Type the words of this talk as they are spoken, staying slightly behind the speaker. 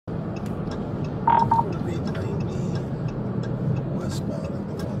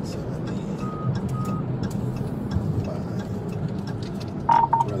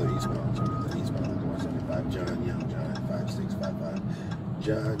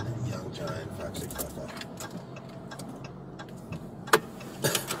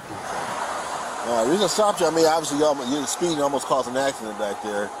The reason I stopped you, I mean, obviously you're speeding, almost caused an accident back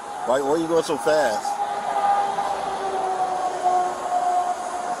there. Why are you going so fast?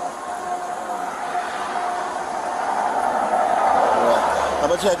 How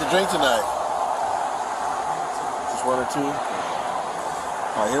much you had to drink tonight? Just 1 or 2? All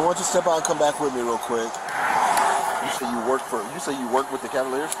right, here, why don't you step out and come back with me real quick? You say you work with the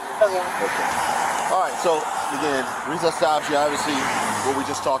Cavaliers? Okay. All right, so again, the reason I stopped you, obviously, what we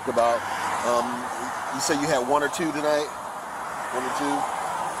just talked about. You say you had 1 or 2 tonight? 1 or 2?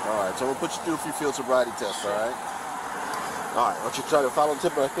 All right, so we'll put you through a few field sobriety tests, all right? All right, I want you to try to follow the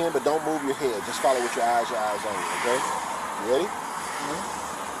tip of my pen, but don't move your head. Just follow with your eyes only, okay? You ready?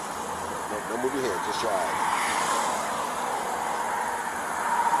 Don't move your head, just your eyes.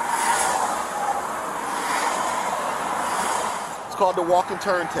 It's called the walk and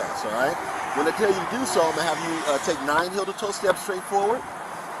turn test, all right? When I tell you to do so, I'm going to have you take 9 heel-to-toe steps straight forward.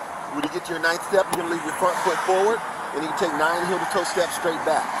 When you get to your 9th step, you're going to leave your front foot forward, and you can take 9 heel-to-toe steps straight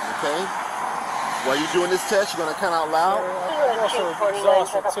back, okay? While you're doing this test, you're going to count out loud. I'm also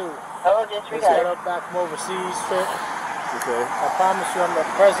exhausted, too. Just got up back from overseas trip. Okay. I promise you, I'm the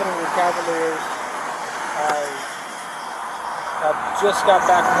president of the Cavaliers. I just got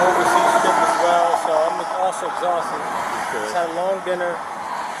back from overseas trip as well, so I'm also exhausted. Okay. Just had a long dinner.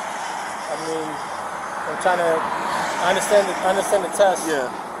 I mean, I'm trying to understand the test. Yeah.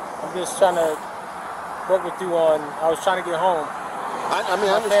 I'm just trying to work with you on. I was trying to get home. I mean,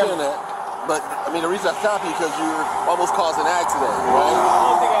 I understand that, but I mean, the reason I stopped you because you almost caused an accident, right? I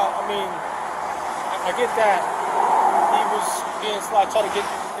don't think I get that. He was being slow. I tried to get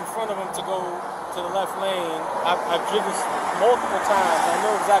in front of him to go to the left lane. I've driven multiple times. I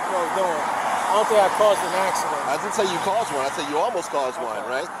know exactly what I was doing. I don't think I caused an accident. I didn't say you caused one. I said you almost caused one,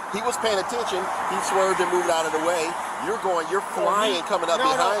 right? He was paying attention. He swerved and moved out of the way. You're flying coming up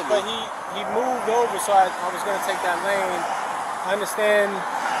behind me. But he moved over, so I was going to take that lane. I understand.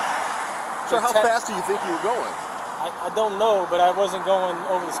 So how fast do you think you were going? I don't know, but I wasn't going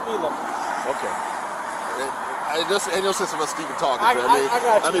over the speed limit. Okay. Ain't no sense of us even talking. I got you.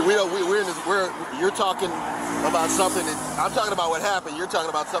 I mean, you're talking about something that I'm talking about what happened. You're talking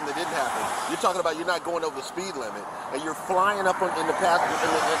about something that didn't happen. You're talking about you're not going over the speed limit, and you're flying up in the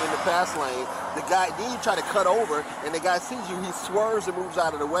pass lane. The guy, then you try to cut over, and the guy sees you. He swerves and moves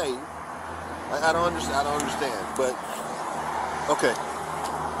out of the way. I don't understand. But okay.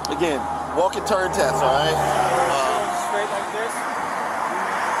 Again, walk and turn test. All right. Straight like this.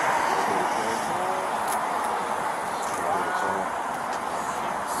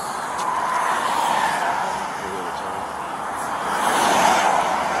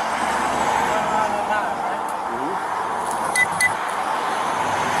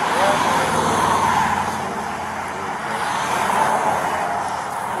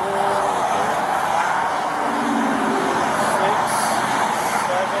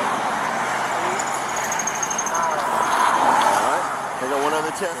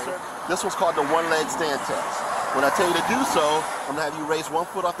 This one's called the one-leg stand test. When I tell you to do so, I'm going to have you raise 1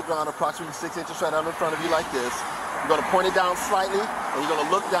 foot off the ground approximately 6 inches right out in front of you like this. You're going to point it down slightly, and you're going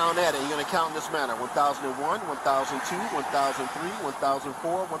to look down at it. You're going to count in this manner: 1001, 1002, 1003,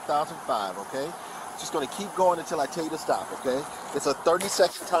 1004, 1005, okay? Just going to keep going until I tell you to stop, okay? It's a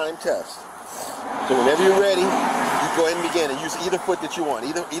 30-second time test. So whenever you're ready, you go ahead and begin, and use either foot that you want.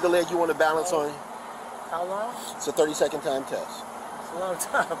 Either leg you want to balance on. How long? It's a 30-second time test. It's a long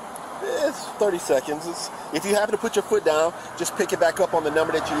time. It's 30 seconds. If you happen to put your foot down, just pick it back up on the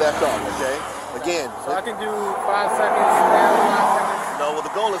number that you left off, okay? Again. So I can do 5 seconds, down 5 seconds? No, well, the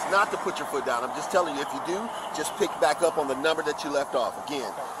goal is not to put your foot down. I'm just telling you, if you do, just pick back up on the number that you left off. Again,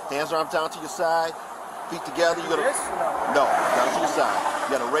 hands, arms down to your side, feet together. You're gonna, no, down to your side.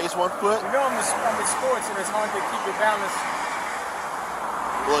 You gotta raise 1 foot. You know I'm in sports and it's hard to keep your balance.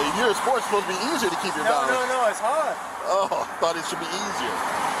 Well, if you're in sports, it's supposed to be easier to keep your balance. No, it's hard. Oh, I thought it should be easier.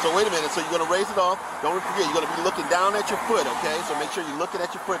 So wait a minute, so you're gonna raise it off. Don't forget, you're gonna be looking down at your foot, okay? So make sure you're looking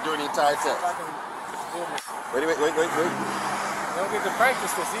at your foot during the entire test. Wait. You don't get to practice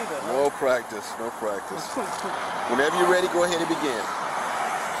this either. No practice. Whenever you're ready, go ahead and begin.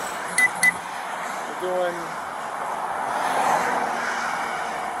 We're doing...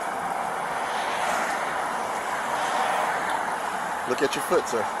 Look at your foot,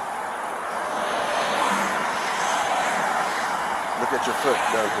 sir. Look at your foot,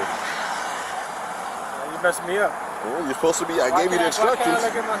 You messed me up. Well, you're supposed to be, I gave you the instructions.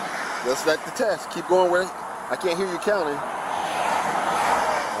 That's not the test. Keep going where I can't hear you counting.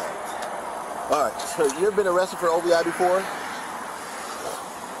 All right, so you ever been arrested for OVI before?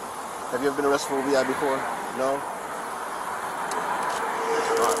 Have you ever been arrested for OVI before? No?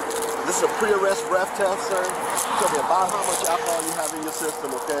 This is a pre-arrest breath test, sir. Tell me about how much alcohol you have in your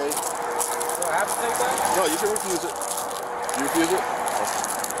system, okay? Do I have to take that? No, you can refuse it. You refuse it? Okay.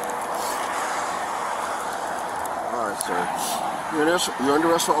 All right, sir. You're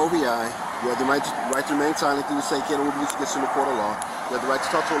under arrest for OVI. You have the right to remain silent through the state can will be used against you in the court of law. You have the right to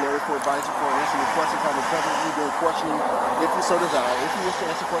talk to a lawyer for advice or for answering your questions, having present you during questioning if you so desire. If you wish to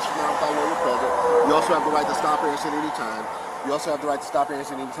answer questions now without a lawyer present, you also have the right to stop answering at any time. You also have the right to stop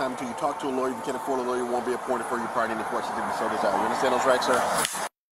answering any time until you talk to a lawyer. If you can't afford a lawyer, you won't be appointed for you prior to any questions if you so desire. You understand those rights, sir?